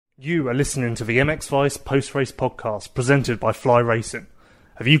You are listening to the MX Vice post-race podcast presented by Fly Racing.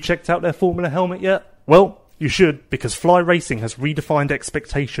 Have you checked out their Formula helmet yet? Well, you should, because Fly Racing has redefined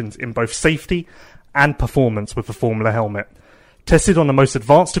expectations in both safety and performance with the Formula helmet. Tested on the most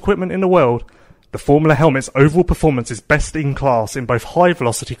advanced equipment in the world, the Formula helmet's overall performance is best in class in both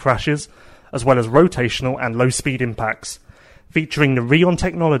high-velocity crashes as well as rotational and low-speed impacts. Featuring the Rheon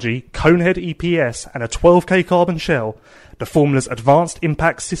technology, Conehead EPS and a 12K carbon shell, the Formula's advanced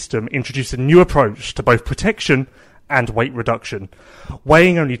impact system introduced a new approach to both protection and weight reduction.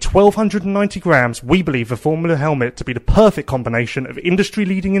 Weighing only 1,290 grams, we believe the Formula helmet to be the perfect combination of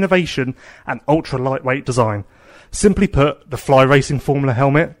industry-leading innovation and ultra-lightweight design. Simply put, the Fly Racing Formula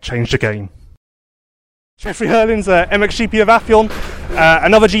helmet changed the game. Jeffrey Herlings, MXGP of Afyon,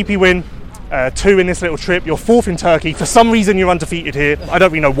 another GP win. 2 in this little trip. You're 4th in Turkey. For some reason you're undefeated here. I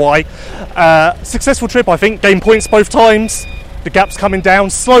don't really know why. Successful trip, I think. Gained points both times. The gap's coming down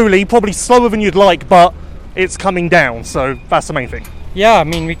slowly, probably slower than you'd like, but it's coming down, so that's the main thing. Yeah, I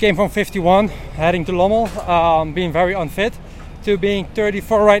mean, we came from 51 heading to Lommel, being very unfit, to being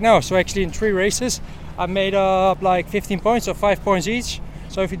 34 right now. So actually in 3 races I made up like 15 points or 5 points each.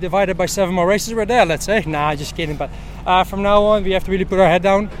 So if you divide it by 7 more races, we're there, let's say. Nah, just kidding. But from now on, we have to really put our head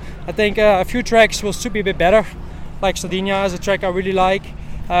down. I think a few tracks will still be a bit better. Like Sardinia is a track I really like.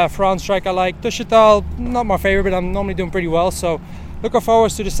 France track I like. Tushatal, not my favorite, but I'm normally doing pretty well. So looking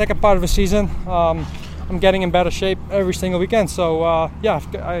forward to the second part of the season. I'm getting in better shape every single weekend. So yeah,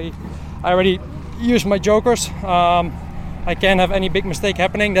 I already used my jokers. I can't have any big mistake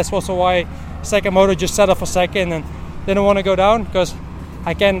happening. That's also why Sakamoto just set up for second and didn't want to go down, because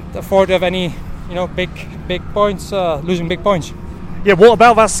I can't afford to have any, big points, losing big points. Yeah, what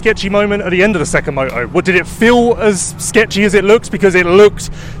about that sketchy moment at the end of the second moto? What, did it feel as sketchy as it looks? Because it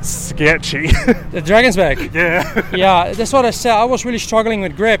looked sketchy. The Dragon's back. Yeah. Yeah, that's what I said. I was really struggling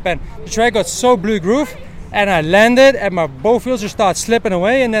with grip, and the track got so blue groove, and I landed, and my both wheels just started slipping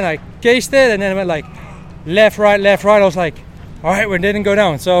away, and then I cased it, and then it went like left, right. I was like, all right, we didn't go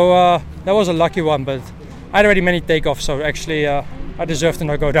down. So that was a lucky one, but I had already many takeoffs, so actually I deserve to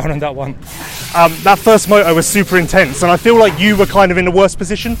not go down on that one. That first moto was super intense, and I feel like you were kind of in the worst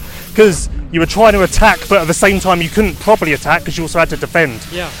position because you were trying to attack, but at the same time you couldn't properly attack because you also had to defend.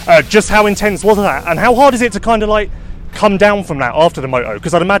 Yeah. Just how intense was that, and how hard is it to kind of like come down from that after the moto?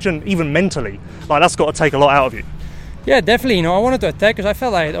 Because I'd imagine even mentally, like that's got to take a lot out of you. Yeah, definitely. I wanted to attack because I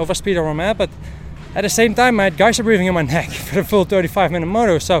felt like I had overspeed on Romain, but at the same time I had Geyser breathing in my neck for the full 35-minute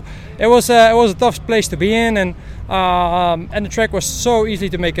moto. So it was a tough place to be in, and the track was so easy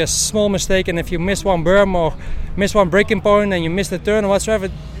to make a small mistake, and if you miss one berm or miss one braking point and you miss the turn or whatsoever,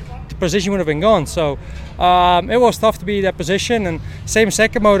 the position would have been gone. So it was tough to be in that position. And same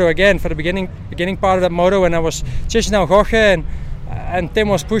second moto again for the beginning part of that moto, and I was chasing out Jorge and Tim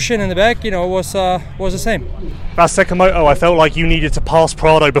was pushing in the back. It was the same. That second moto, I felt like you needed to pass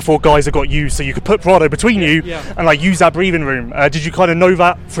Prado before Geyser got you, so you could put Prado between you and like use that breathing room. Did you kind of know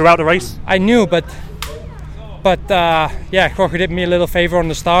that throughout the race? I knew, but Jorge did me a little favor on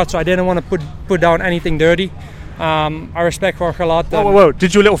the start, so I didn't want to put down anything dirty. I respect Jorge a lot. Whoa!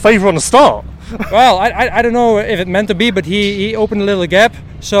 Did you a little favor on the start? Well, I don't know if it meant to be, but he opened a little gap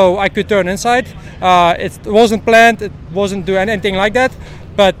so I could turn inside. It wasn't planned, it wasn't doing anything like that,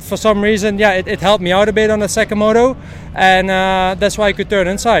 but for some reason, it helped me out a bit on the second moto, and that's why I could turn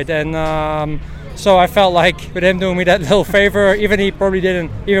inside. And so I felt like with him doing me that little favor, even he probably didn't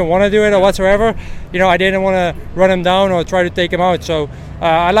even want to do it or whatsoever, I didn't want to run him down or try to take him out. So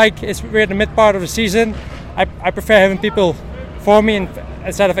we're in the mid part of the season. I prefer having people for me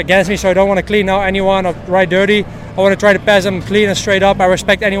instead of against me, so I don't want to clean out anyone or ride dirty. I want to try to pass them clean and straight up. I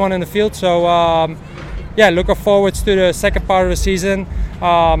respect anyone in the field. So looking forward to the second part of the season.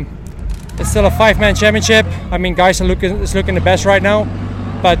 It's still a 5-man championship. I mean, guys is looking the best right now,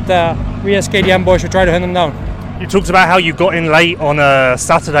 but we as KTM boys will try to hunt them down. You talked about how you got in late on a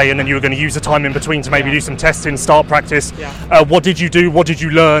Saturday and then you were going to use the time in between to maybe do some testing, start practice. Yeah. What did you do? What did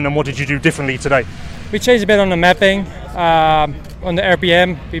you learn? And what did you do differently today? We changed a bit on the mapping, on the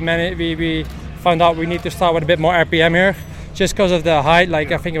RPM. We found out we need to start with a bit more RPM here, just because of the height,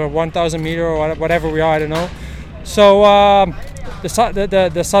 like I think about 1,000 meter or whatever we are, I don't know. So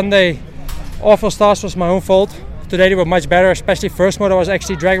the Sunday awful starts was my own fault. Today they were much better, especially first moto I was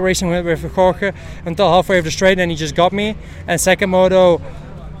actually drag racing with Jorge until halfway of the straight, and he just got me. And second moto,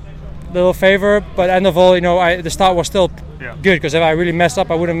 little favor, but end of all, the start was still good, because if I really messed up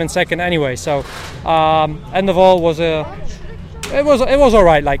I would have been second anyway. So end of all it was all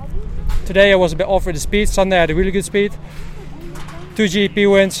right. Like today I was a bit off with the speed. Sunday I had a really good speed. 2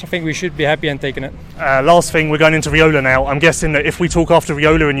 GP wins. I think we should be happy and taking it. Last thing, we're going into Riola now. I'm guessing that if we talk after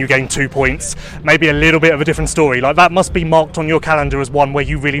Riola and you gain 2 points, maybe a little bit of a different story. Like that must be marked on your calendar as one where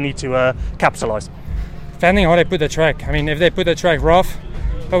you really need to capitalise. Depending how they put the track. I mean, if they put the track rough,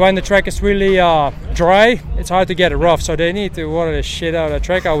 but when the track is really dry, it's hard to get it rough. So they need to water the shit out of the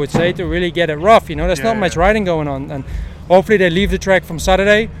track, I would say, to really get it rough. You know, there's not much riding going on. And hopefully they leave the track from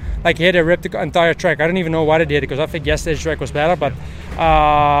Saturday. Like here, they ripped the entire track. I don't even know why they did it, because I think yesterday's track was better. But,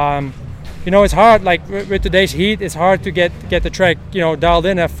 you know, it's hard. Like with today's heat, it's hard to get the track, you know, dialed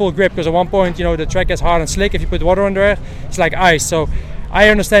in at full grip. Because at one point, you know, the track gets hard and slick. If you put water under it, it's like ice. So I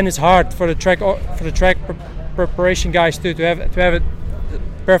understand it's hard for the track preparation guys to have it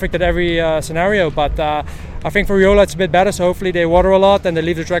perfect at every scenario, but I think for Riola it's a bit better, so hopefully they water a lot and they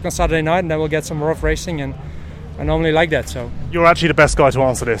leave the track on Saturday night, and then we'll get some rough racing, and I normally like that. So you're actually the best guy to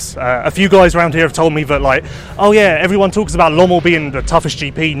answer this. A few guys around here have told me that, like, oh yeah, everyone talks about Lommel being the toughest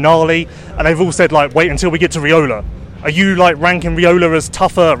GP, gnarly, and they've all said, like, wait until we get to Riola. Are you like ranking Riola as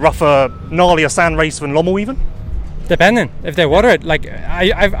tougher, rougher, gnarlier sand race than Lommel even? Depending if they water it. Like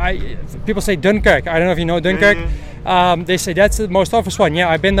I people say Dunkirk. I don't know if you know Dunkirk. They say that's the most toughest one. Yeah,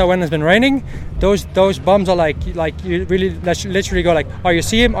 I've been there when it's been raining. Those bums are like you really literally go like, oh, you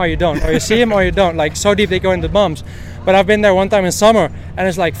see him or you don't, or you see him or you don't. Like so deep they go into the bumps. But I've been there one time in summer and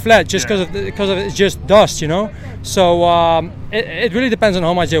it's like flat just because of it's just dust, you know. So it really depends on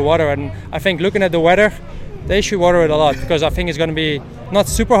how much they water. And I think looking at the weather, they should water it a lot, because I think it's going to be not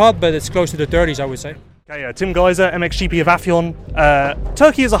super hot, but it's close to the 30s, I would say. Okay, Tim Geiser, MXGP of Afyon.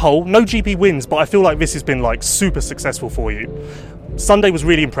 Turkey as a whole, no GP wins, but I feel like this has been like super successful for you. Sunday was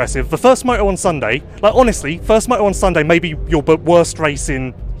really impressive. The first moto on Sunday, like honestly, first moto on Sunday may be your worst race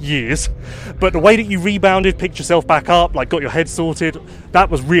in years, but the way that you rebounded, picked yourself back up, like got your head sorted, that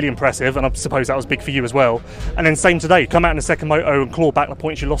was really impressive, and I suppose that was big for you as well. And then same today, come out in the second moto and claw back the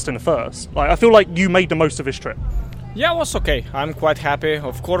points you lost in the first. Like I feel like you made the most of this trip. Yeah, it was okay. I'm quite happy.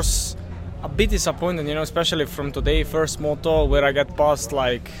 Of course, a bit disappointed, you know, especially from today, first moto, where I got past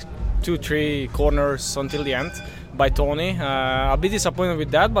like 2-3 corners until the end by Tony. A bit disappointed with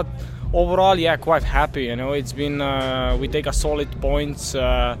that, but overall, yeah, quite happy. You know, it's been we take a solid points.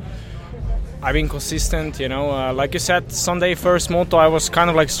 I've been consistent. You know, like you said, Sunday first moto, I was kind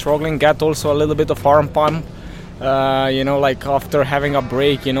of like struggling. Got also a little bit of arm pump. You know, like after having a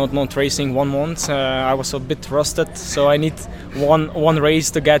break, you know, not racing 1 month, I was a bit rusted. So I need one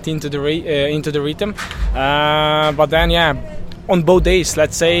race to get into the rhythm. But then, yeah, on both days,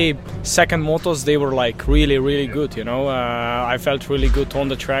 let's say second motos, they were like really good. You know, I felt really good on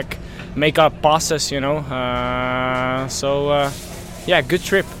the track, make up passes. You know, yeah, good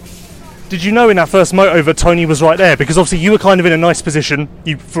trip. Did you know in that first moto that Tony was right there? Because obviously you were kind of in a nice position.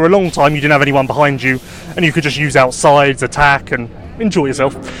 For a long time you didn't have anyone behind you, and you could just use outsides, attack, and enjoy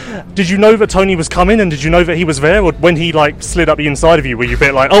yourself. Did you know that Tony was coming, and did you know that he was there? Or when he like slid up the inside of you, were you a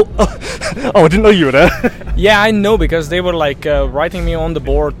bit like, oh, I didn't know you were there? Yeah, I know, because they were like writing me on the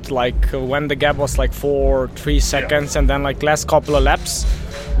board, like when the gap was like 4-3 seconds, and then like last couple of laps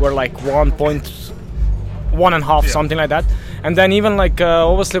were like 1.5, something like that. And then even like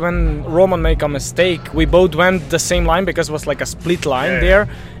obviously when Roman make a mistake, we both went the same line, because it was like a split line there,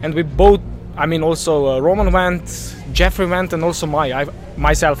 and we both, I mean, also Roman went, Jeffrey went, and also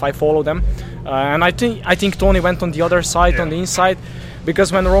myself, I followed them, and I think Tony went on the other side, on the inside,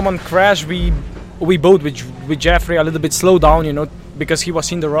 because when Roman crashed, we both with Jeffrey a little bit slowed down, you know, because he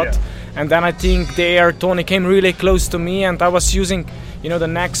was in the rut, and then I think there Tony came really close to me, and I was using, you know, the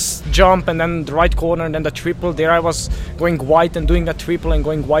next jump and then the right corner and then the triple. There I was going wide and doing that triple and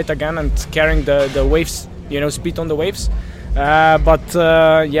going wide again and carrying the waves, you know, speed on the waves. But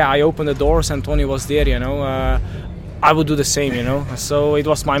I opened the doors and Tony was there, you know. I would do the same, you know. So it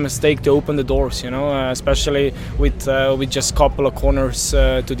was my mistake to open the doors, you know, especially with just a couple of corners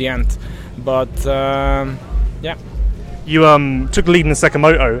to the end. But yeah. You took the lead in the second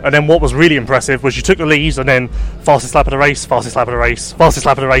moto, and then what was really impressive was you took the lead and then fastest lap of the race, fastest lap of the race, fastest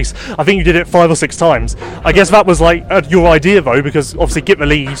lap of the race. I think you did it 5 or 6 times. I guess that was like your idea though, because obviously get the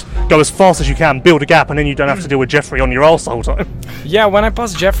lead, go as fast as you can, build a gap, and then you don't have to deal with Jeffrey on your arse the whole time. Yeah, when I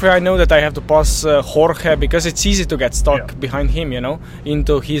pass Jeffrey, I know that I have to pass Jorge, because it's easy to get stuck behind him, you know,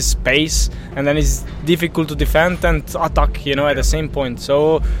 into his pace, and then it's difficult to defend and attack, you know, at the same point.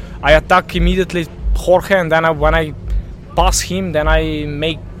 So I attack immediately Jorge, and then when I pass him, then I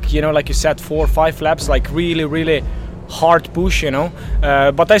make, you know, like you said, 4 or 5 laps, like really hard push, you know.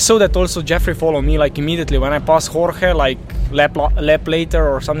 But I saw that also Jeffrey followed me like immediately when I passed Jorge, like lap later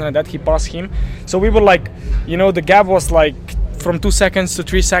or something like that, he passed him. So we were like, you know, the gap was like from 2 seconds to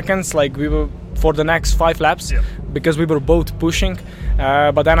 3 seconds, like we were for the next 5 laps because we were both pushing.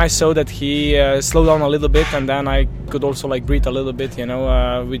 But then I saw that he slowed down a little bit, and then I could also like breathe a little bit,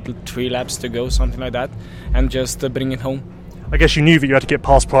 with 3 laps to go, something like that, and just bring it home. I guess you knew that you had to get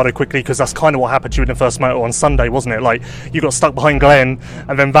past Prado quickly because that's kind of what happened to you in the first moto on Sunday, wasn't it? Like, you got stuck behind Glenn,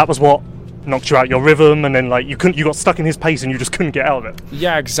 and then that was what knocked you out your rhythm, and then like you got stuck in his pace and you just couldn't get out of it.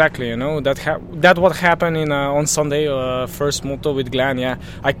 Yeah, exactly. That what happened in on Sunday, first moto with Glenn. Yeah,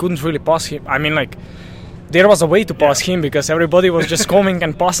 I couldn't really pass him. I mean, like, there was a way to pass him because everybody was just coming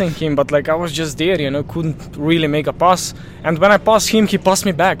and passing him, but like I was just there, couldn't really make a pass. And when I passed him, he passed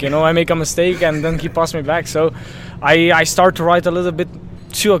me back. I make a mistake and then he passed me back. So I start to ride a little bit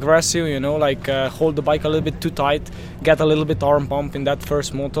too aggressive, hold the bike a little bit too tight, get a little bit arm pump in that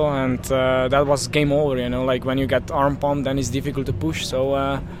first moto, and that was game over. Like when you get arm pump, then it's difficult to push.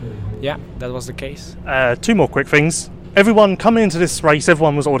 So that was the case. 2 more quick things. Everyone coming into this race,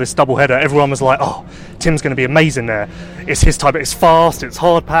 this double header, everyone was like, oh, Tim's going to be amazing there. It's his type, it's fast, it's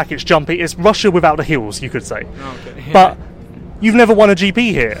hard pack, it's jumpy, it's Russia without the hills, you could say. Okay. But you've never won a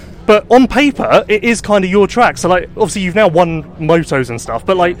GP here. But on paper, it is kind of your track. So, like, obviously you've now won motos and stuff,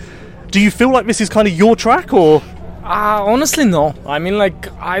 but, like, do you feel like this is kind of your track, or...? Honestly, no. I mean,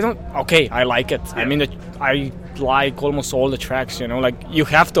 like, I don't... Okay, I like it. Yeah. I mean, I like almost all the tracks, like, you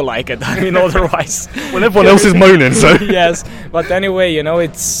have to like it. I mean, otherwise... Well, everyone else is moaning, so... Yes, but anyway,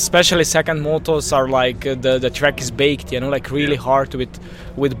 it's... Especially second motos are, like, the track is baked, like, really hard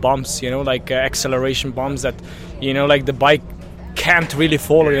with bumps, like, acceleration bumps that, like, the bike can't really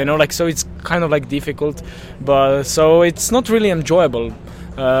follow, like, so it's kind of, like, difficult. But, so it's not really enjoyable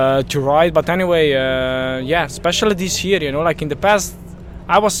to ride, but anyway, especially this year, like in the past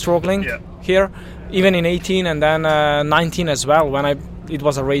I was struggling here, even in 18 and then 19 as well, when it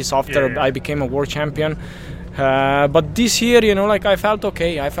was a race after I became a world champion. But this year, like I felt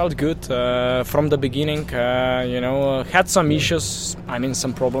okay, I felt good from the beginning. Had some issues,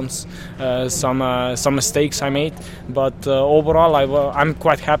 some problems, some mistakes I made, but overall I'm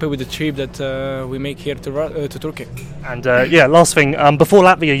quite happy with the trip that we make here to Turkey. And last thing, before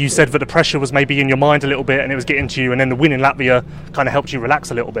Latvia you said that the pressure was maybe in your mind a little bit and it was getting to you, and then the win in Latvia kind of helped you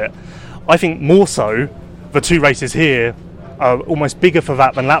relax a little bit. I think more so the 2 races here are almost bigger for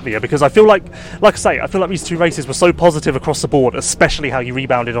that than Latvia, because I feel like I say, I feel like these 2 races were so positive across the board, especially how you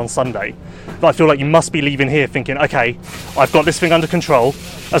rebounded on Sunday, that I feel like you must be leaving here thinking, okay, I've got this thing under control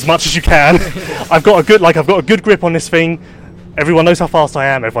as much as you can. I've got a good grip on this thing. Everyone knows how fast I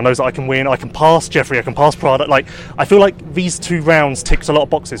am. Everyone knows that I can win. I can pass Jeffrey. I can pass Prado. Like, I feel like these 2 rounds ticked a lot of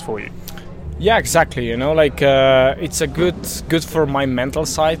boxes for you. Yeah, exactly. It's a good for my mental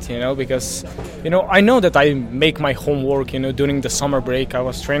side, because, I know that I make my homework, during the summer break. I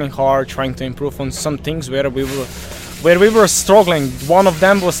was training hard, trying to improve on some things where we were struggling. One of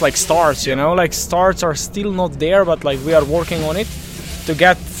them was like starts, like starts are still not there, but like we are working on it to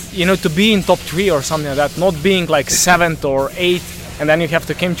get, to be in top 3 or something like that, not being like 7th or 8th, and then you have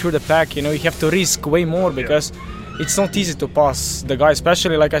to come through the pack, you have to risk way more because it's not easy to pass the guy,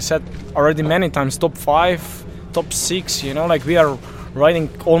 especially like I said already many times, top 5, top 6, like we are riding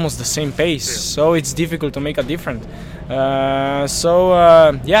almost the same pace, so it's difficult to make a difference.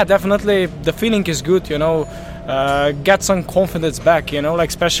 Definitely the feeling is good, get some confidence back, like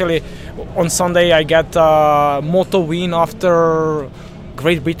especially on Sunday I get a moto win after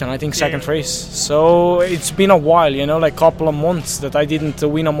Great Britain, I think second race. So it's been a while, like couple of months that I didn't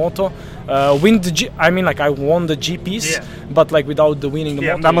win a moto. I won the GPs, but like without the winning the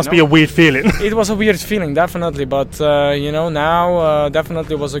moto. That must be a weird feeling. It was a weird feeling, definitely. But now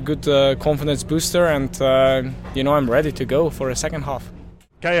definitely was a good confidence booster, and I'm ready to go for a second half.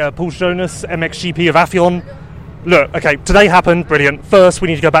 Okay, Paul Jonas, MXGP of Afyon. Look, okay, today happened, brilliant. First, we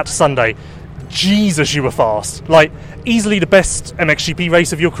need to go back to Sunday. Jesus, you were fast. Like, easily the best MXGP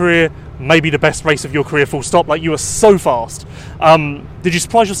race of your career, maybe the best race of your career, full stop. Like, you were so fast. Did you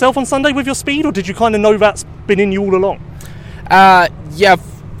surprise yourself on Sunday with your speed, or did you kind of know that's been in you all along?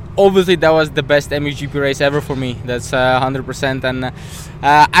 Obviously that was the best MXGP race ever for me. That's 100%. And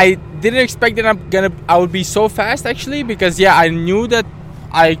I didn't expect that I would be so fast, actually, because, I knew that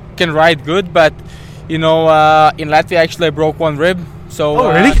I can ride good, but, in Latvia, actually, I broke one rib. So,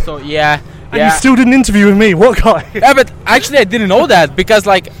 oh, really? And you still did an interview with me. What guy? Yeah, but actually I didn't know that, because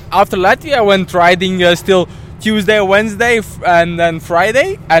like after Latvia I went riding still Tuesday, Wednesday, and then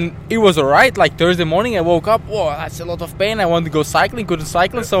Friday, and it was alright. Like Thursday morning I woke up, whoa, that's a lot of pain. I wanted to go cycling, couldn't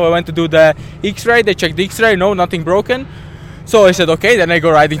cycle, so I went to do the X-ray. They checked the X-ray, no, nothing broken. So I said okay, then I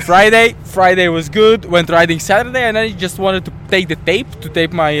go riding Friday. Friday was good. Went riding Saturday, and I just wanted to take the tape to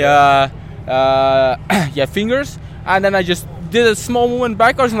tape my fingers, and then I just did a small movement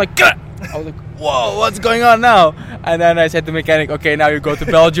backwards and like. I was like, whoa, what's going on now? And then I said to the mechanic, okay, now you go to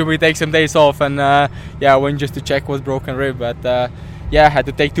Belgium, we take some days off. And I went just to check what's broken rib. But I had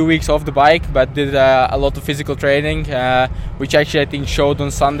to take 2 weeks off the bike, but did a lot of physical training, which actually I think showed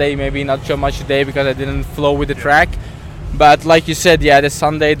on Sunday, maybe not so much today because I didn't flow with the track. But like you said, the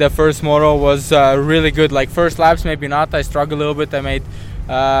Sunday, the first moto was really good. Like first laps, maybe not. I struggled a little bit. I made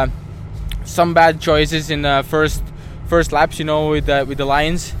some bad choices in first laps, with the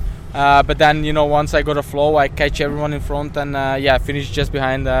lines. But then, once I got a flow, I catch everyone in front and finished just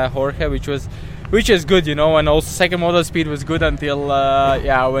behind Jorge, which is good, And also second moto speed was good until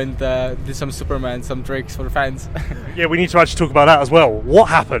I went did some Superman, some tricks for the fans. Yeah, we need to actually talk about that as well. What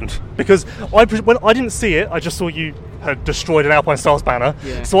happened? Because when I didn't see it, I just saw you had destroyed an Alpine Stars banner.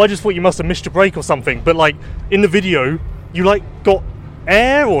 Yeah. So I just thought you must have missed your brake or something. But like in the video, you got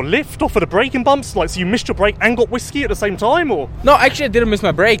air or lift off of the braking bumps, so you missed your brake and got whiskey at the same time, or? No, actually I didn't miss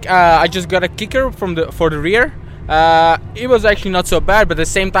my brake. I just got a kicker for the rear. It was actually not so bad, but at the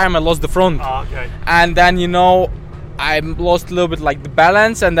same time I lost the front. Okay. And then I lost a little bit the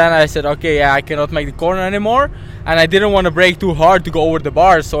balance, and then I said, okay, I cannot make the corner anymore, and I didn't want to brake too hard to go over the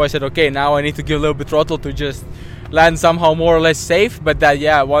bars, so I said, okay, now I need to give a little bit throttle to just land somehow more or less safe. But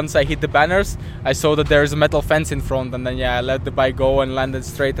once I hit the banners, I saw that there is a metal fence in front, and then I let the bike go and landed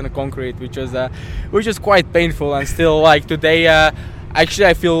straight on the concrete, which was quite painful. And still today, actually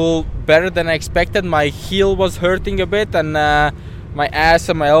I feel better than I expected. My heel was hurting a bit, and my ass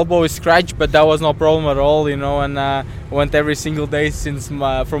and my elbow is scratched, but that was no problem at all, And I went every single day since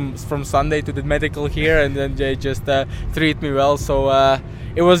from Sunday to the medical here, and then they just treat me well. So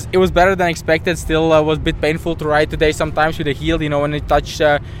it was better than expected. Still was a bit painful to ride today sometimes with the heel, when it touched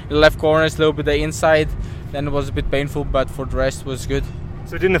the left corners, a little bit the inside, then it was a bit painful, but for the rest was good.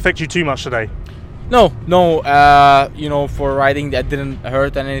 So it didn't affect you too much today? No, for riding that didn't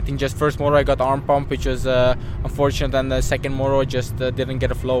hurt and anything. Just first moto I got arm pump, which was unfortunate, and the second moto I just didn't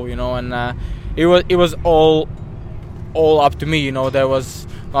get a flow, and it was all up to me, There was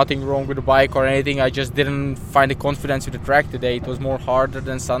nothing wrong with the bike or anything. I just didn't find the confidence with the track today. It was more harder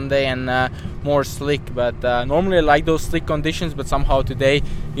than Sunday and more slick, but normally I like those slick conditions, but somehow today,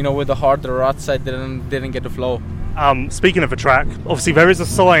 with the harder ruts, I didn't get the flow. Speaking of the track, obviously there is a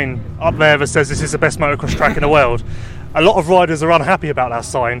sign up there that says this is the best motocross track in the world. A lot of riders are unhappy about that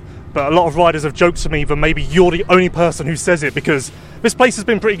sign, but a lot of riders have joked to me that maybe you're the only person who says it, because this place has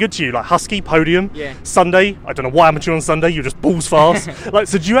been pretty good to you, like Husky, Podium, yeah. Sunday. I don't know why I'm on Sunday, you're just balls fast.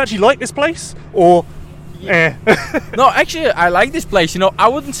 So do you actually like this place, or? Yeah. No, actually I like this place. I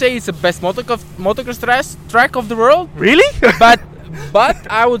wouldn't say it's the best motocross track of the world. Really? but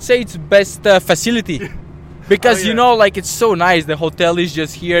I would say it's the best facility. Because it's so nice. The hotel is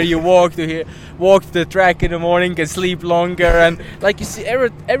just here. You walk to the track in the morning, can sleep longer, and you see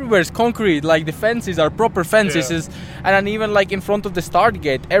everywhere is concrete. The fences are proper fences, and then even in front of the start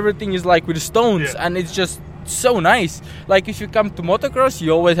gate, everything is with stones, and it's just so nice. If you come to motocross,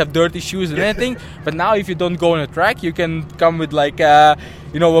 you always have dirty shoes and anything, but now if you don't go on a track, you can come with a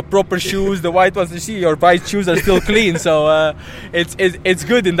proper shoes. The white ones, you see your white shoes are still clean, so it's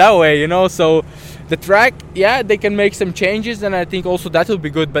good in that way, So the track, they can make some changes, and I think also that will be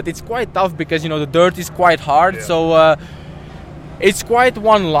good, but it's quite tough because the dirt is quite hard, so it's quite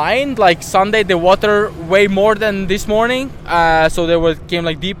one line. Sunday the water way more than this morning, so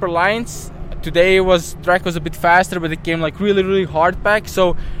came deeper lines. Today track was a bit faster, but it came really, really hard pack,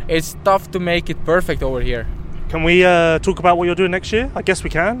 so it's tough to make it perfect over here. Can we talk about what you're doing next year? I guess we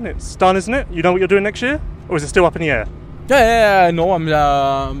can. It's done, isn't it? You know what you're doing next year? Or is it still up in the air? Yeah, no,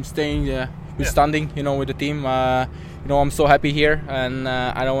 I'm staying standing, with the team. I'm so happy here, and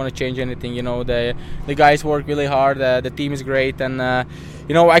I don't want to change anything. The guys work really hard. The team is great, and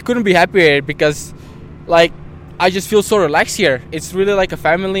I couldn't be happier because, I just feel so relaxed here. It's really like a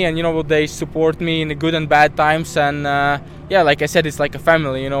family, and they support me in the good and bad times, and like I said, it's like a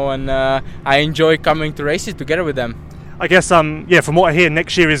family, and I enjoy coming to races together with them. I guess from what I hear,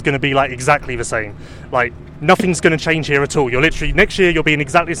 next year is going to be exactly the same. Nothing's going to change here at all. Next year you'll be in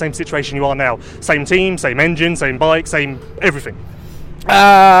exactly the same situation you are now. Same team, same engine, same bike, same everything.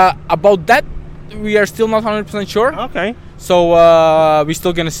 About that, we are still not 100% sure. Okay. So we're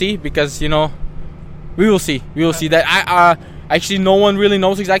still going to see, because we will see. We will see that. Actually, no one really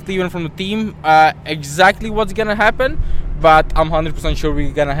knows exactly, even from the team, exactly what's going to happen. But I'm 100% sure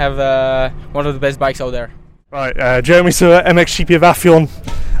we're going to have one of the best bikes out there. Right, Jeremy Seewer, MXGP of Afyon.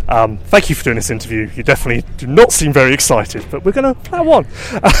 Thank you for doing this interview. You definitely do not seem very excited, but we're going to plow on.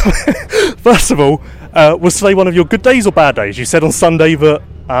 First of all, was today one of your good days or bad days? You said on Sunday that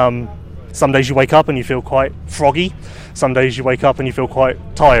Some days you wake up and you feel quite froggy. Some days you wake up and you feel quite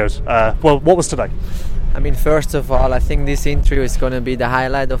tired. Well, what was today? I mean, first of all, I think this interview is going to be the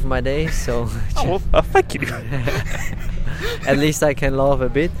highlight of my day, so Thank you. at least I can laugh a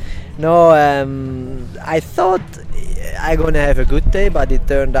bit. No, I thought I'm going to have a good day, but it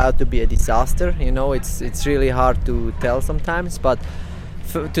turned out to be a disaster. You know, it's really hard to tell sometimes, but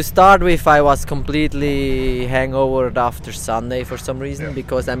to start with, I was completely hangovered after Sunday for some reason,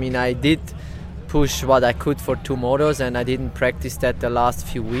 because I mean, I did push what I could for 2 motos and I didn't practice that the last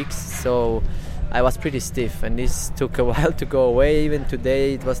few weeks, so I was pretty stiff, and this took a while to go away. Even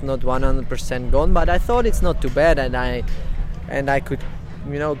today it was not 100% gone, but I thought it's not too bad, and I could,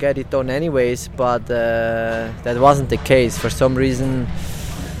 you know, get it done anyways, but that wasn't the case for some reason.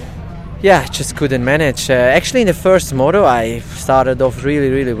 Yeah, just couldn't manage. Actually, in the first moto I started off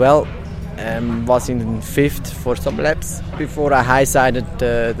really well. Was in 5th for some laps before I high-sided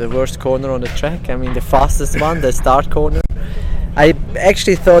the worst corner on the track. I mean, the fastest one, the start corner. I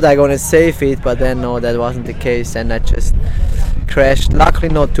actually thought I gonna save it, but then no, that wasn't the case, and I just crashed. Luckily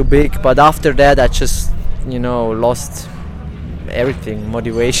not too big, but after that I just, you know, lost everything,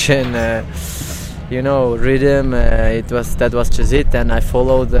 motivation, rhythm. That was just it, and I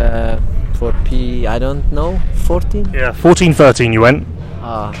followed for I don't know, 14? Yeah, 14-13 you went.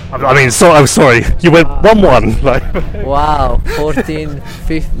 Ah. I mean, I'm sorry. You went 1-1. Like. Wow, 14,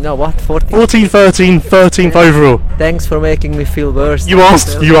 15, no, what, 14? 14-13, 13th overall. Thanks for making me feel worse. You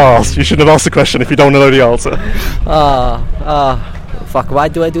asked. You shouldn't have asked the question if you don't know the answer. Fuck, why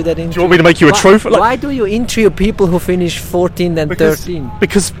do I do that interview? Do you want me to make you a trophy? Why do you interview people who finish 14th and 13th?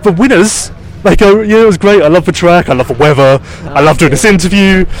 Because the winners, they go, yeah, it was great, I love the track, I love the weather, I love doing this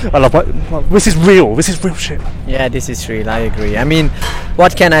interview, I love, this is real shit. Yeah, this is real, I agree. I mean,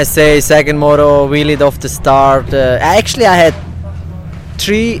 what can I say? Second moto, wheeled off the start. Actually, I had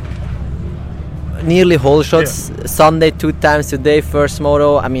 3 nearly whole shots. Yeah. Sunday 2 times, today first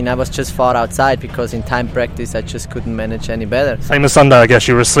moto. I mean, I was just far outside because in time practice I just couldn't manage any better. Same as Sunday, I guess.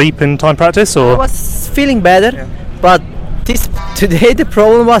 You were asleep in time practice, or? I was feeling better, but today the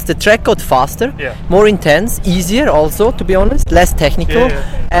problem was the track got faster, more intense, easier also, to be honest, less technical,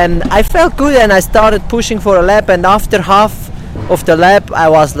 and I felt good, and I started pushing for a lap, and after half of the lap I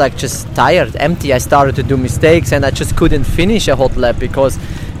was like just tired, empty. I started to do mistakes and I just couldn't finish a hot lap because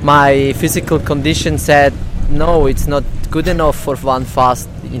my physical condition said no, it's not good enough for one fast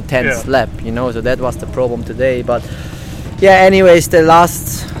intense lap, you know, so that was the problem today. But yeah, anyways, the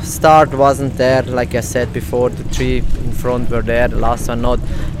last start wasn't there. Like I said before, the 3 in front were there, the last one not.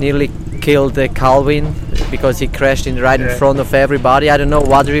 Nearly killed Calvin because he crashed in front of everybody. I don't know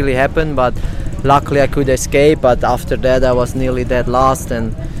what really happened, but luckily I could escape. But after that I was nearly dead last,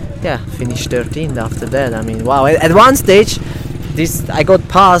 and finished 13th after that. I mean, wow. At one stage I got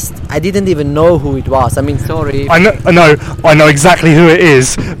past, I didn't even know who it was. I mean, sorry. I know exactly who it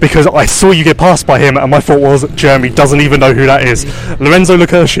is because I saw you get passed by him, and my thought was Jeremy doesn't even know who that is. Lorenzo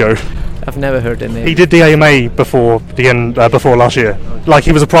Locurcio. I've never heard the name. He did the AMA before last year. Like,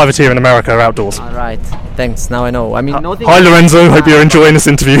 he was a privateer in America outdoors. All right, thanks. Now I know. I mean, hi Lorenzo. Hope you're enjoying this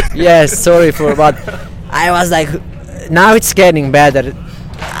interview. Yes, sorry but I was like, now it's getting better.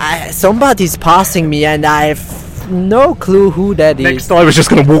 Somebody's passing me, and I've no clue who that is. Next I was just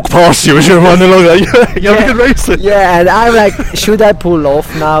going to walk past you as you're running along. You're a good racer. Yeah, and I'm like, should I pull off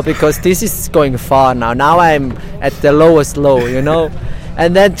now, because this is going far now. Now I'm at the lowest low, you know.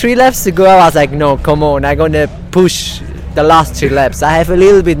 And then 3 laps to go, I was like, no, come on, I'm going to push the last 3 laps. I have a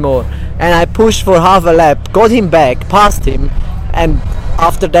little bit more. And I pushed for half a lap, got him back, passed him, and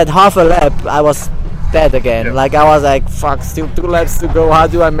after that half a lap I was dead again. Yeah. Like, I was like, fuck, still 2 laps to go, how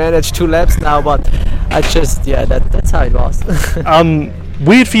do I manage 2 laps now? But I just, that's how it was.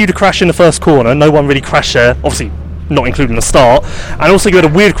 Weird for you to crash in the first corner. No one really crashed there, obviously not including the start, and also you had a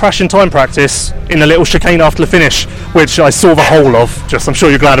weird crash in time practice in the little chicane after the finish, which I saw the whole of. I'm sure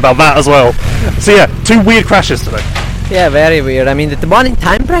you're glad about that as well. So 2 weird crashes today. Yeah, very weird. I mean, the one in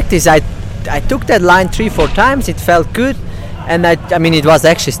time practice, I took that line 3-4 times, it felt good. And I mean, it was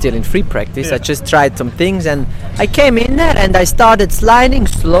actually still in free practice. I just tried some things, and I came in there and I started sliding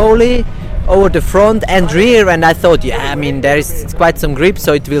slowly over the front and rear, and I thought, I mean, there is quite some grip,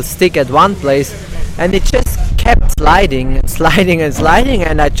 so it will stick at one place, and it just kept sliding and sliding and sliding,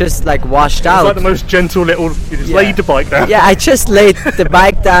 and I just like washed out. It's like the most gentle little, you just laid the bike down. Yeah, I just laid the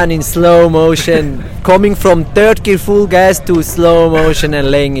bike down in slow motion, coming from 3rd gear full gas to slow motion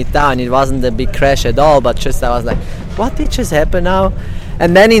and laying it down. It wasn't a big crash at all, but just I was like, what did just happen now?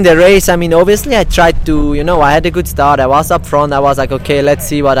 And then in the race, I mean, obviously I tried to, I had a good start. I was up front. I was like, okay, let's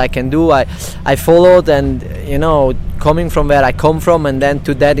see what I can do. I followed, and coming from where I come from, and then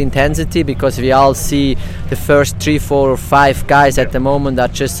to that intensity, because we all see the first 3, 4, or 5 guys at the moment are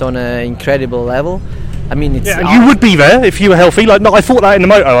just on an incredible level. I mean, it's and you would be there if you were healthy. Like, no, I thought that in the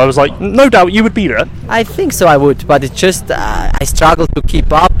moto. I was like, no doubt you would be there. I think so, I would, but it's just I struggle to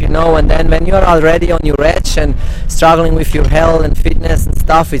keep up, and then when you're already on your edge and struggling with your health and fitness and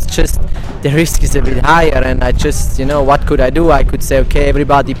stuff, it's just the risk is a bit higher. And I just, what could I do? I could say, okay,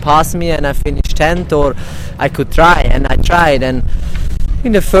 everybody pass me and I finished 10th, or I could try, and I tried. And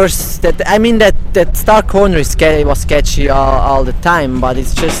in the first, that start corner was sketchy all the time, but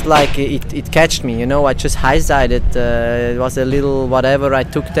it's just like it catched me, I just hindsighted. It was a little whatever I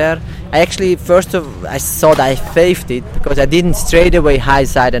took there. I actually I thought I saved it, because I didn't straight away high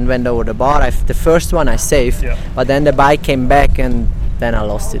side and went over the bar. The first one I saved, but then the bike came back and then I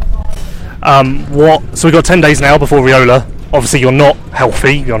lost it. So we've got 10 days now before Riola. Obviously you're not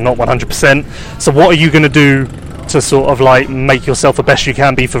healthy, you're not 100%. So what are you going to do to sort of like make yourself the best you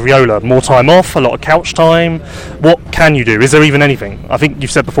can be for Riola? More time off, a lot of couch time? What can you do? Is there even anything? I think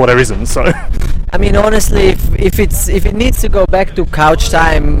you've said before there isn't, so I mean, honestly, if it needs to go back to couch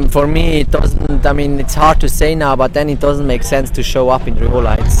time, for me it doesn't. I mean, it's hard to say now, but then it doesn't make sense to show up in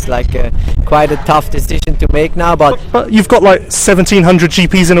Riola. It's like quite a tough decision to make now, but you've got like 1,700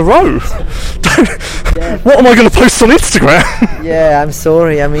 GPs in a row. What am I going to post on Instagram? Yeah, I'm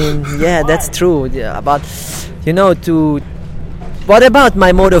sorry. I mean, yeah, that's true. Yeah, but what about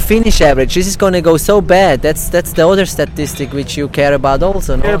my moto finish average? This is going to go so bad. That's the other statistic which you care about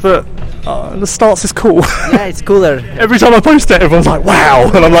also, no? Yeah, but the starts is cool. Yeah, it's cooler. Every time I post it, everyone's like,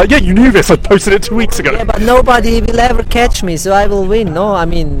 wow. And I'm like, yeah, you knew this. I posted it 2 weeks ago. Yeah, but nobody will ever catch me, so I will win, no? I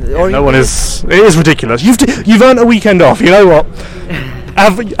mean... no one is... It is ridiculous. You've earned a weekend off. You know what?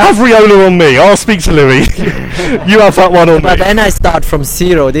 Have Riola on me. I'll speak to Louis. You have that one on me. But then I start from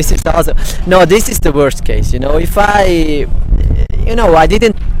zero. This is also... No, this is the worst case, If I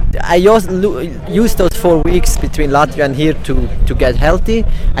used those 4 weeks between Latvia and here to get healthy.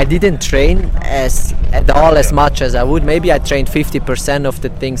 I didn't train as much as I would. Maybe I trained 50% of the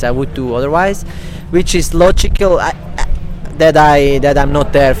things I would do otherwise, which is logical. That I'm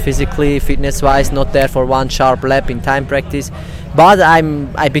not there physically, fitness-wise, not there for one sharp lap in time practice, but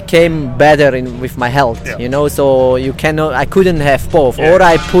I became better with my health, So I couldn't have both, or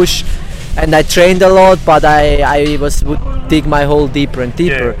I push and I trained a lot, but I would dig my hole deeper and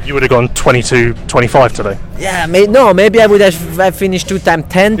deeper. Yeah, you would have gone 22-25 today. Yeah, maybe I would have finished 2 times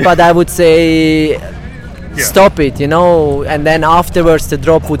 10, but I would say stop it, and then afterwards the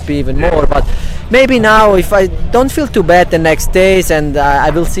drop would be even more. But maybe now, if I don't feel too bad the next days, and I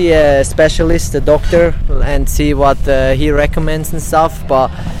will see a specialist, a doctor, and see what he recommends and stuff,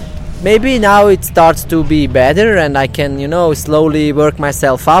 but maybe now it starts to be better, and I can slowly work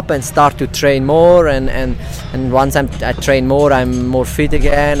myself up and start to train more, and once I train more, I'm more fit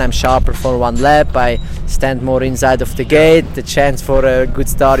again, I'm sharper for one lap, I stand more inside of the gate, the chance for a good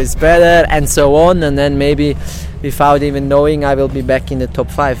start is better, and so on, and then maybe without even knowing I will be back in the top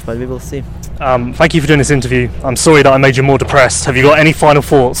 5, but we will see. Thank you for doing this interview. I'm sorry that I made you more depressed. Have you got any final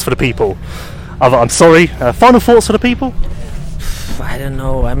thoughts for the people? I'm sorry. Final thoughts for the people? I don't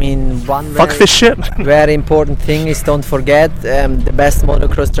know. I mean, fuck this shit. Very important thing is, don't forget, the best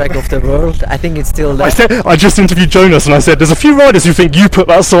motocross track of the world. I think it's still there. I just interviewed Jonas and I said, there's a few riders who think you put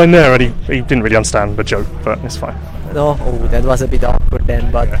that sign there, and he didn't really understand the joke, but it's fine. No, that was a bit awkward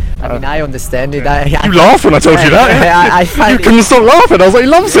then, but I mean, I understand it. You laughed when I told you that. I find you couldn't stop laughing. I was like, he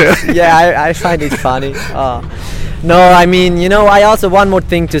loves it. Yeah, I find it funny. No, I mean, I also one more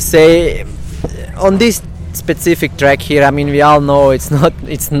thing to say on this specific track here. I mean, we all know it's not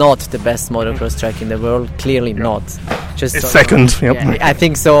the best motocross track in the world. Clearly not. It's second. Yep. Yeah, I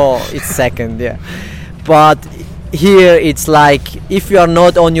think so. It's second. Yeah, but here it's like if you are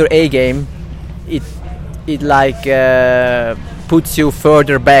not on your A game, it like puts you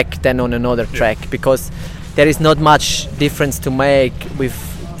further back than on another track, because there is not much difference to make with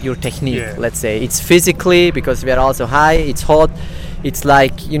your technique. Let's say it's physically, because we are also high, it's hot, it's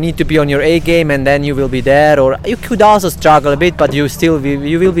like you need to be on your A game, and then you will be there, or you could also struggle a bit, but you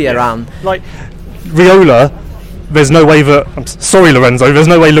will be around. Like Riola, there's no way that, I'm sorry Lorenzo, there's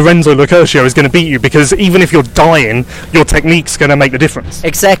no way Lorenzo Locurcio is going to beat you, because even if you're dying, your technique's going to make the difference.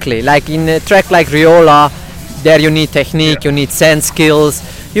 Exactly, like in a track like Riola, there you need technique, you need sand skills,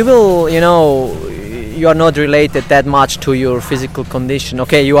 you will, you are not related that much to your physical condition.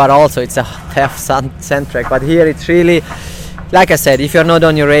 Okay, you are also, it's a tough sand track, but here it's really, like I said, if you're not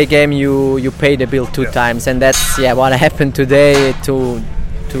on your A game, you pay the bill two times, and that's what happened today to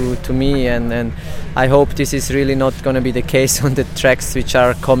me, and I hope this is really not going to be the case on the tracks which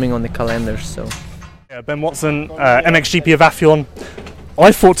are coming on the calendar. So Ben Watson, MXGP of Afyon.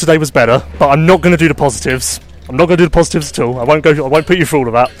 I thought today was better, but I'm not going to do the positives. I'm not going to do the positives at all. I won't put you through all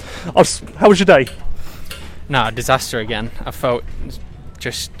of that. How was your day? No, disaster again. I felt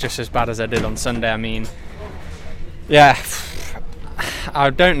just as bad as I did on Sunday. I mean, yeah, I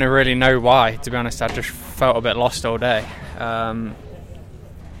don't really know why, to be honest. I just felt a bit lost all day.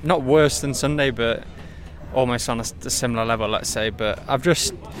 Not worse than Sunday, but almost on a similar level, let's say. But I've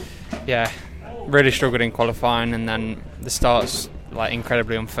just, really struggled in qualifying, and then the start's like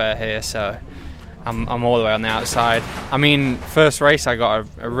incredibly unfair here, so I'm all the way on the outside. I mean, first race I got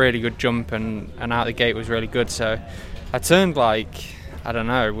a really good jump, and out the gate was really good, so I turned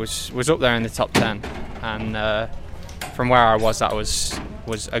was up there in the top 10, and from where I was, that was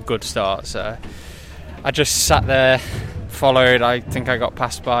a good start. So I just sat there, followed. I think I got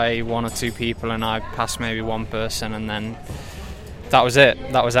passed by one or two people, and I passed maybe one person, and then that was it.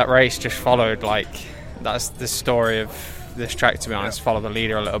 That was that race. Just followed. Like, that's the story of this track, to be honest. Follow the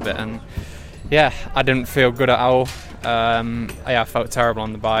leader a little bit, and I didn't feel good at all. I felt terrible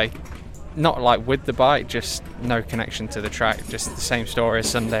on the bike. Not like with the bike, just no connection to the track. Just the same story as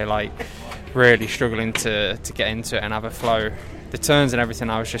Sunday. Like, really struggling to get into it and have a flow. The turns and everything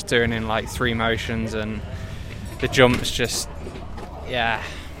I was just doing in like 3 motions, and the jumps just,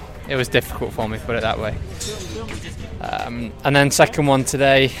 it was difficult for me, put it that way. And then second one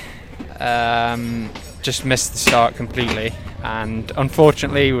today, just missed the start completely, and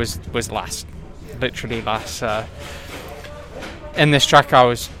unfortunately was last, literally last. In this track I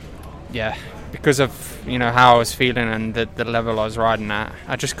was, because of how I was feeling and the level I was riding at,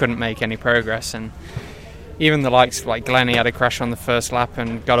 I just couldn't make any progress. And even the likes of like Glennie had a crash on the first lap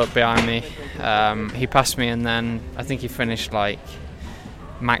and got up behind me. He passed me, and then I think he finished like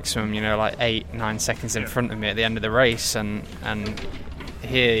maximum, like 8-9 seconds in front of me at the end of the race, and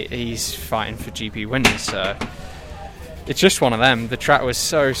here he's fighting for GP wins. So it's just one of them. The track was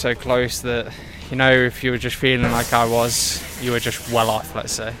so close that, if you were just feeling like I was, you were just well off,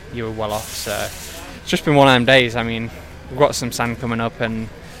 let's say. You were well off. So it's just been one of them days. I mean, we've got some sand coming up, and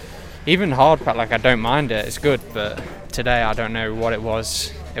even hard pack, like, I don't mind it, it's good, but today I don't know what it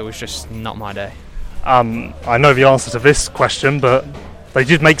was. It was just not my day. I know the answer to this question, but they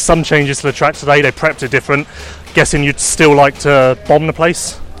did make some changes to the track today. They prepped it different. Guessing you'd still like to bomb the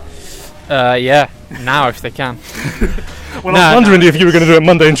place? Now if they can. Well, I was wondering if you were going to do it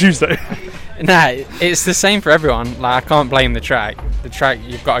Monday and Tuesday. It's the same for everyone. Like, I can't blame the track. The track,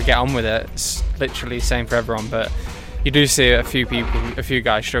 you've got to get on with it. It's literally the same for everyone, but you do see a few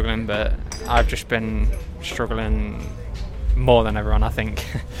guys struggling, but I've just been struggling more than everyone, I think.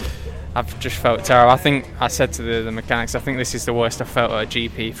 I've just felt terrible. I think I said to the mechanics, I think this is the worst I've felt at a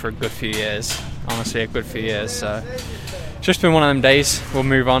GP for a good few years. Honestly, a good few years. So it's just been one of them days. We'll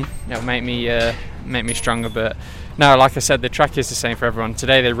move on. It'll make me stronger. But no, like I said, the track is the same for everyone.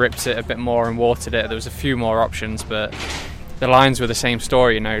 Today they ripped it a bit more and watered it. There was a few more options, but the lines were the same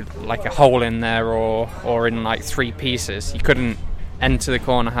story. Like a hole in there or in like 3 pieces. You couldn't enter the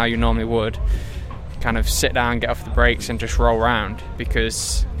corner how you normally would. Kind of sit down, get off the brakes, and just roll around,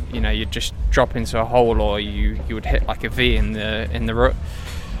 because you'd just drop into a hole, or you would hit like a V in the rut.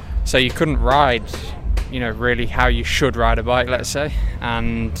 So you couldn't ride, really how you should ride a bike, let's say.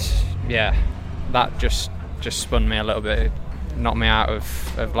 And that just spun me a little bit, knocked me out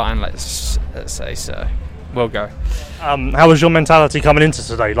of line, let's say. So we'll go. How was your mentality coming into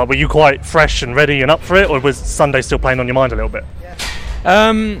today? Like, were you quite fresh and ready and up for it, or was Sunday still playing on your mind a little bit?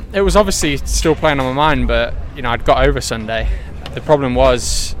 It was obviously still playing on my mind, but I'd got over Sunday. The problem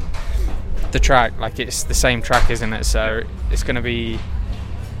was the track. Like, it's the same track, isn't it? So it's going to be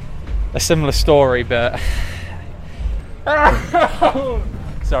a similar story, but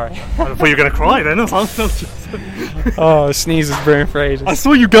sorry. I thought you were going to cry then. Oh, sneezes brewing for ages. I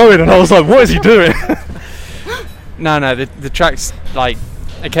saw you going and I was like, what is he doing? No, the track's like,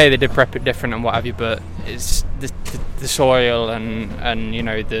 okay, they did prep it different and what have you, but it's the soil and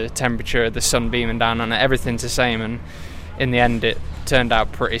the temperature, the sun beaming down on it, everything's the same, and in the end it turned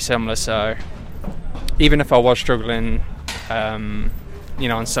out pretty similar. So even if I was struggling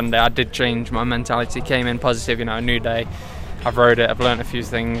on Sunday, I did change my mentality, came in positive, a new day, I've rode it, I've learnt a few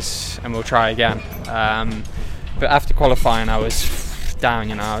things, and we'll try again. But after qualifying I was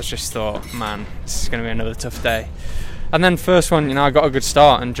down, I was just thought, man, this is going to be another tough day. And then first one, I got a good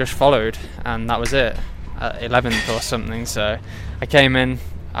start and just followed, and that was it, at 11th or something. So I came in,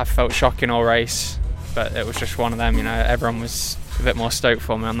 I felt shocking all race, but it was just one of them. Everyone was a bit more stoked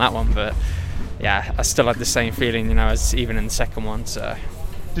for me on that one, but yeah, I still had the same feeling, as even in the second one. So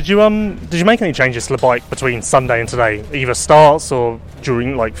Did you make any changes to the bike between Sunday and today, either starts or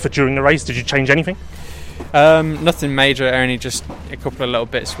during the race? Did you change anything? Nothing major, only just a couple of little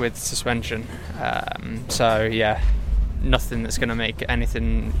bits with suspension. So yeah, nothing that's going to make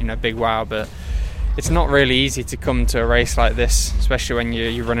anything big wow. But it's not really easy to come to a race like this, especially when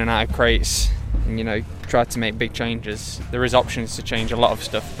you're running out of crates and try to make big changes. There is options to change a lot of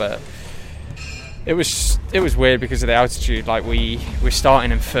stuff, but it was weird because of the altitude. Like we're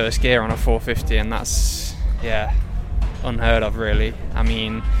starting in first gear on a 450, and that's unheard of really. I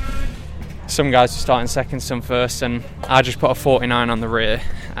mean, some guys are starting second, some first, and I just put a 49 on the rear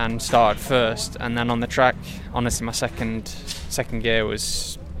and started first. And then on the track, honestly, my second gear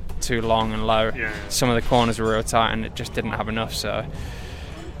was too long and low. Yeah. Some of the corners were real tight, and it just didn't have enough. So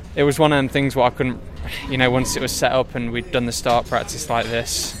it was one of them things where I couldn't, once it was set up and we'd done the start practice like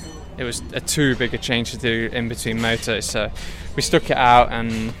this, it was a too big a change to do in between motos. So we stuck it out,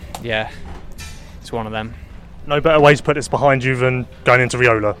 and yeah, it's one of them. No better way to put this behind you than going into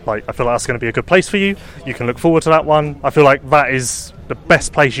Riola. Like, I feel like that's going to be a good place for you. You can look forward to that one. I feel like that is the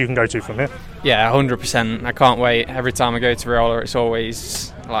best place you can go to from here. Yeah, 100%. I can't wait. Every time I go to Riola, it's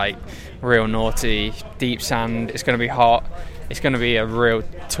always like real naughty, deep sand. It's going to be hot. It's going to be a real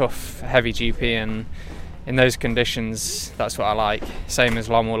tough, heavy GP, and in those conditions, that's what I like. Same as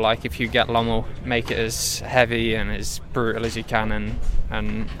Lommel. Like, if you get Lommel, make it as heavy and as brutal as you can,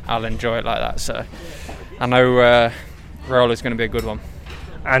 and I'll enjoy it like that. So I know Riola's going to be a good one.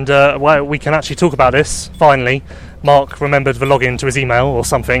 And we can actually talk about this, finally. Mark remembered the login to his email or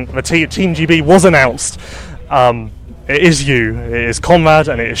something. The Team GB was announced. It is you, it is Conrad,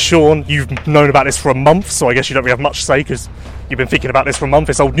 and it is Sean. You've known about this for a month, so I guess you don't really have much to say because you've been thinking about this for a month.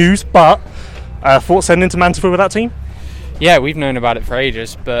 It's old news, but thoughts heading into Mantova with that team? Yeah, we've known about it for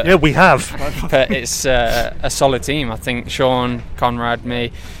ages, but yeah, we have. But it's a solid team. I think Sean, Conrad,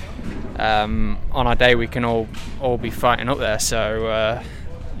 me. On our day, we can all be fighting up there. So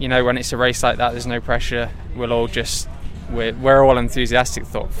when it's a race like that, there's no pressure. We're all enthusiastic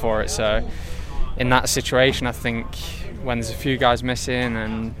for it. So in that situation, I think when there's a few guys missing,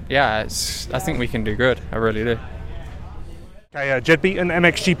 and I think we can do good. I really do. Okay, Jed Beaton,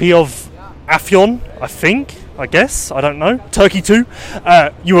 MXGP of Afyon, I guess, I don't know. Turkey 2.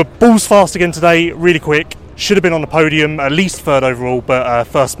 You were balls fast again today, really quick. Should have been on the podium, at least third overall, but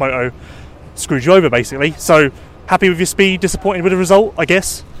first moto screwed you over basically. So happy with your speed, disappointed with the result, I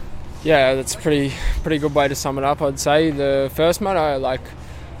guess? Yeah, that's a pretty good way to sum it up, I'd say. The first moto, I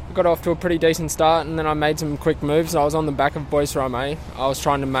got off to a pretty decent start, and then I made some quick moves. I was on the back of Boyce Rame. I was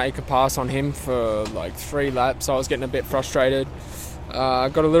trying to make a pass on him for 3 laps. I was getting a bit frustrated.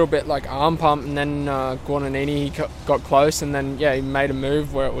 Got a little bit arm pump, and then Guadagnini got close, and then he made a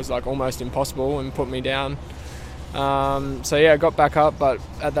move where it was almost impossible and put me down. I got back up, but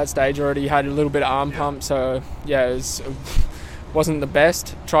at that stage already had a little bit of arm pump, so it wasn't the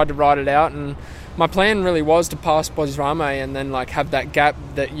best. Tried to ride it out, and my plan really was to pass Boyce Rame and then have that gap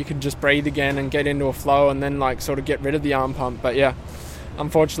that you could just breathe again and get into a flow, and then sort of get rid of the arm pump. But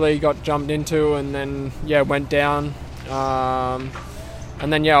unfortunately got jumped into, and then went down.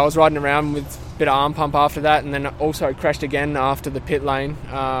 And then I was riding around with a bit of arm pump after that, and then also crashed again after the pit lane.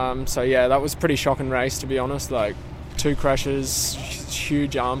 That was a pretty shocking race, to be honest. 2 crashes,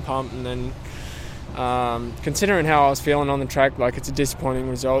 huge arm pump, and then considering how I was feeling on the track, it's a disappointing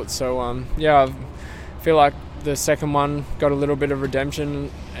result. So I feel like the second one got a little bit of redemption,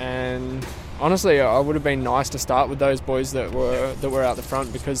 and honestly, it would have been nice to start with those boys that were out the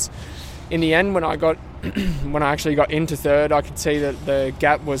front, because in the end, when I actually got into third, I could see that the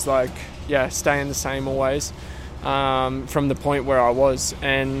gap was staying the same always from the point where I was.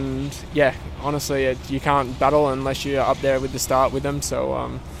 And honestly, you can't battle unless you're up there with the start with them. So a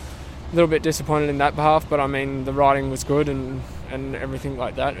little bit disappointed in that behalf, but I mean, the riding was good and everything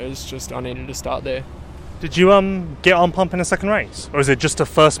like that. It was just I needed to start there. Did you get arm pump in a second race, or is it just a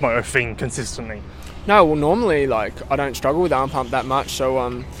first moto thing consistently? No, well, normally I don't struggle with arm pump that much, so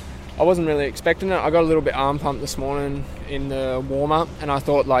I wasn't really expecting it. I got a little bit arm pump this morning in the warm-up, and I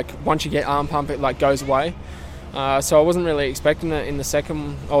thought once you get arm pump it goes away. So I wasn't really expecting it in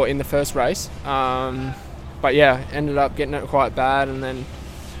the first race. But ended up getting it quite bad, and then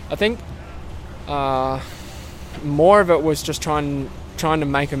I think more of it was just trying to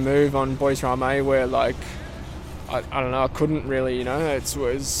make a move on Boyce Rame where I don't know, I couldn't really, it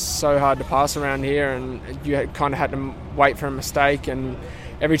was so hard to pass around here, and you kind of had to wait for a mistake, and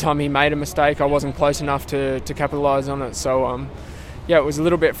every time he made a mistake, I wasn't close enough to capitalise on it. So, yeah, it was a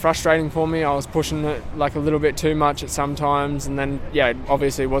little bit frustrating for me. I was pushing it like a little bit too much at some times, and then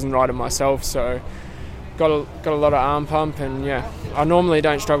obviously it wasn't right of myself, so got a lot of arm pump, and I normally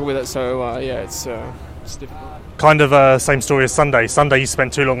don't struggle with it, so it's difficult. Kind of same story as Sunday. Sunday you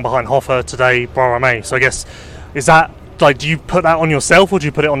spent too long behind Hoffer, today Borromei. So I guess, is that like, do you put that on yourself or do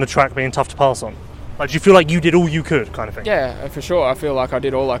you put it on the track being tough to pass on? Like, do you feel like you did all you could, kind of thing? Yeah, for sure. I feel like I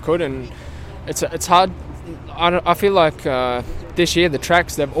did all I could, and it's hard. I feel like this year the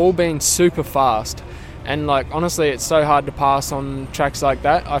tracks, they've all been super fast, and like honestly it's so hard to pass on tracks like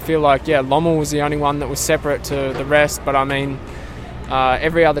that. I feel like Lommel was the only one that was separate to the rest, but I mean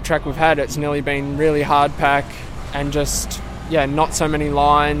every other track we've had, it's nearly been really hard pack and just not so many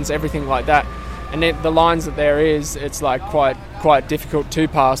lines, everything like that. And the lines that there is, it's like quite difficult to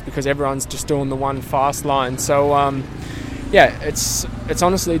pass because everyone's just doing the one fast line. So it's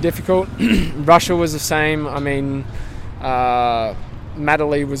honestly difficult. Russia was the same. I mean,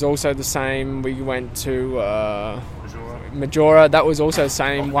 Madeley was also the same. We went to Majora. That was also the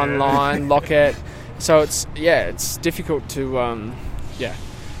same, one line. Lockett. So it's difficult to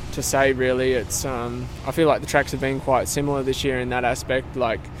say really. It's I feel like the tracks have been quite similar this year in that aspect.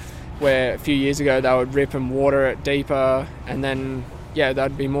 Like where a few years ago they would rip and water it deeper, and then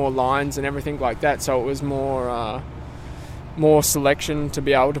there'd be more lines and everything like that. So it was more selection to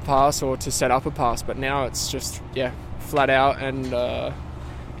be able to pass or to set up a pass. But now it's just flat out and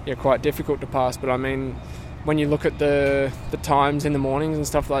quite difficult to pass. But I mean, when you look at the times in the mornings and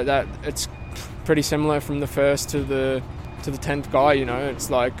stuff like that, it's pretty similar from the first to the 10th guy. You know,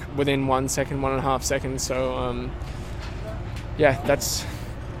 it's like within 1 second, 1.5 seconds. So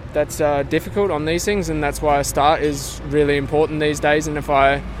that's difficult on these things, and that's why a start is really important these days. And if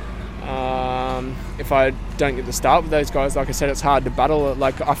I don't get the start with those guys, like I said, it's hard to battle.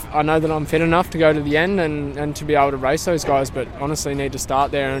 Like I know that I'm fit enough to go to the end and to be able to race those guys, but honestly need to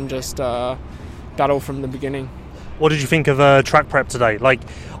start there and just battle from the beginning. What did you think of track prep today? Like,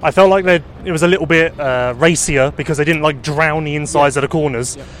 I felt like it was a little bit racier because they didn't like drown the insides of the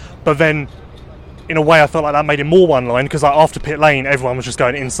corners, but then in a way I felt like that made it more one line because like, after pit lane everyone was just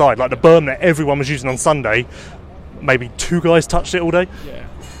going inside. Like the berm that everyone was using on Sunday, maybe 2 guys touched it all day. Yeah,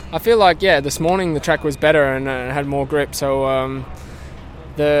 I feel like this morning the track was better and had more grip. So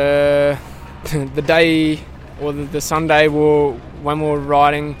the day or the Sunday when we were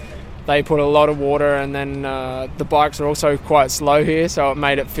riding, they put a lot of water, and then the bikes are also quite slow here, so it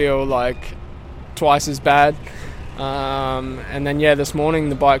made it feel like twice as bad. And then this morning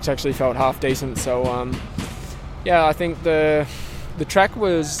the bikes actually felt half decent. So I think the track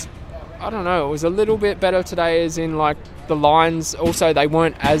was, I don't know, it was a little bit better today, as in like the lines also, they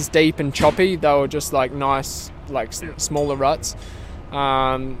weren't as deep and choppy, they were just like nice, like smaller ruts.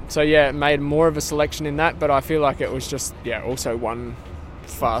 So it made more of a selection in that, but I feel like it was just also one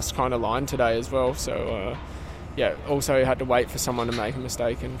fast kind of line today as well. So also you had to wait for someone to make a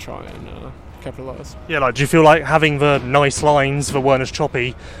mistake and try and capitalise. Yeah, like, do you feel like having the nice lines that weren't as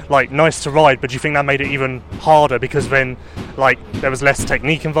choppy, like, nice to ride, but do you think that made it even harder because then, like, there was less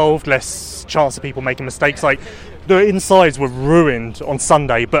technique involved, less chance of people making mistakes? Like, the insides were ruined on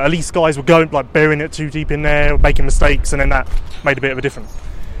Sunday, but at least guys were going, like, burying it too deep in there, making mistakes, and then that made a bit of a difference.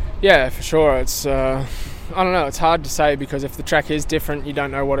 Yeah, for sure. It's I don't know, it's hard to say because if the track is different, you don't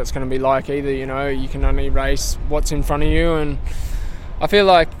know what it's going to be like either. You know, you can only race what's in front of you, and I feel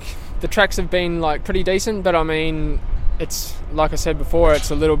like the tracks have been like pretty decent, but I mean, it's like I said before,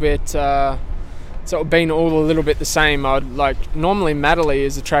 it's a little bit sort of been all a little bit the same. Normally Madeley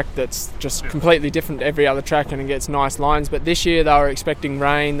is a track that's just completely different to every other track and it gets nice lines, but this year they were expecting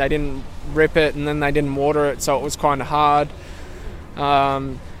rain, they didn't rip it and then they didn't water it, so it was kind of hard.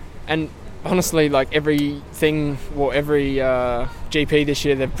 And honestly, like every GP this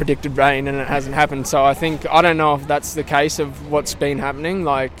year they've predicted rain and it hasn't happened, so I don't know if that's the case of what's been happening,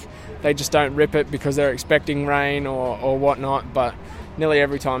 like they just don't rip it because they're expecting rain or whatnot, but nearly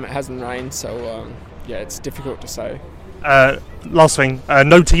every time it hasn't rained, so it's difficult to say. Last thing,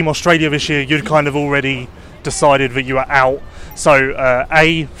 no Team Australia this year. You'd kind of already decided that you were out, so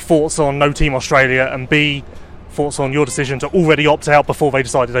A, thoughts on no Team Australia, and B, thoughts on your decision to already opt out before they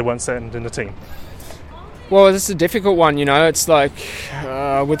decided they weren't sitting in the team? Well, this is a difficult one, you know. It's like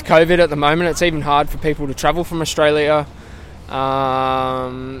with COVID at the moment, it's even hard for people to travel from Australia.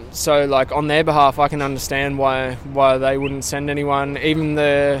 So like on their behalf, I can understand why they wouldn't send anyone.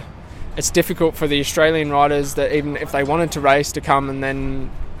 It's difficult for the Australian riders that even if they wanted to race to come and then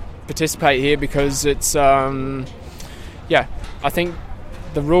participate here, because it's I think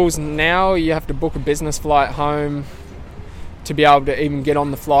the rules now, you have to book a business flight home to be able to even get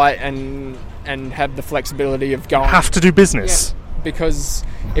on the flight and have the flexibility of going. Have to do business? because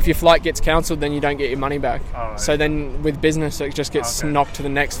if your flight gets cancelled, then you don't get your money back. Right. So then with business, it just gets knocked to the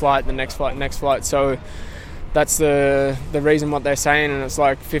next flight, the next flight, next flight. So that's the reason what they're saying, and it's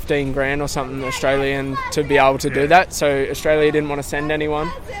like 15 grand or something Australian to be able to do that. So Australia didn't want to send anyone.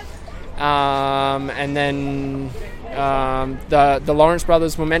 And then the Lawrence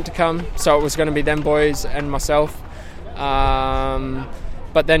brothers were meant to come, so it was going to be them boys and myself.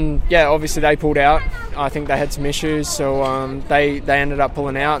 But then, yeah, obviously they pulled out. I think they had some issues, so they ended up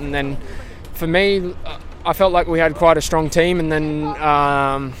pulling out. And then for me, I felt like we had quite a strong team. And then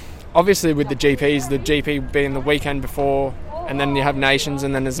obviously with the GPs, the GP being the weekend before, and then you have Nations,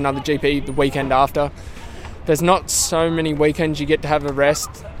 and then there's another GP the weekend after. There's not so many weekends you get to have a rest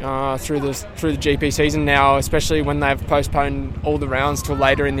through the GP season now, especially when they've postponed all the rounds till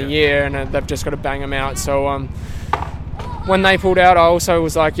later in the year, and they've just got to bang them out. So when they pulled out, I also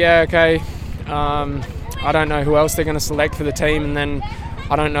was like, yeah, okay, I don't know who else they're going to select for the team, and then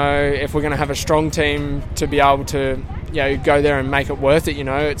I don't know if we're going to have a strong team to be able to, go there and make it worth it.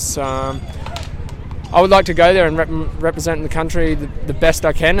 It's I would like to go there and represent the country the best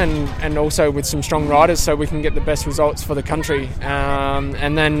I can, and also with some strong riders, so we can get the best results for the country.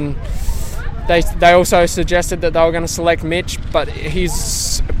 And then they also suggested that they were going to select Mitch, but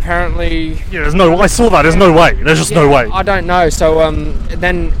he's apparently... Yeah, I saw that. There's no way. There's just no way. I don't know. So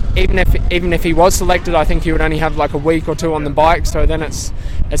then even if he was selected, I think he would only have like a week or two on the bike. So then it's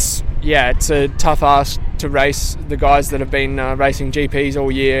a tough ask to race the guys that have been racing GPs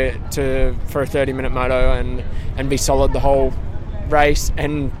all year for a 30-minute moto and be solid the whole race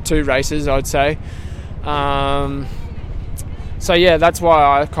and 2 races, I'd say. So yeah, that's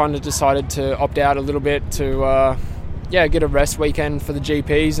why I kind of decided to opt out a little bit to get a rest weekend for the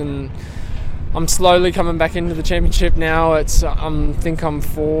GPs, and I'm slowly coming back into the championship now. I think I'm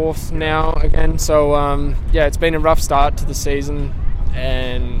 4th now again. So it's been a rough start to the season,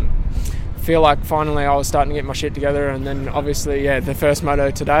 and feel like finally I was starting to get my shit together. And then obviously, the first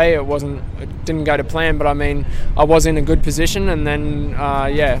moto today, it didn't go to plan, but I mean, I was in a good position, and then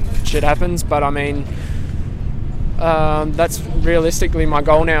shit happens. But I mean, that's realistically my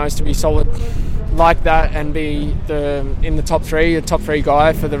goal now, is to be solid like that and be in the top 3, a top 3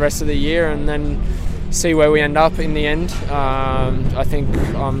 guy for the rest of the year, and then see where we end up in the end. I think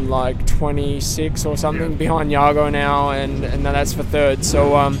I'm like 26 or something behind Yago now, and that's for 3rd.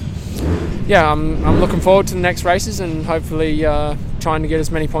 So I'm looking forward to the next races, and hopefully trying to get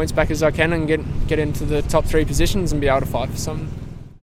as many points back as I can and get into the top 3 positions and be able to fight for something.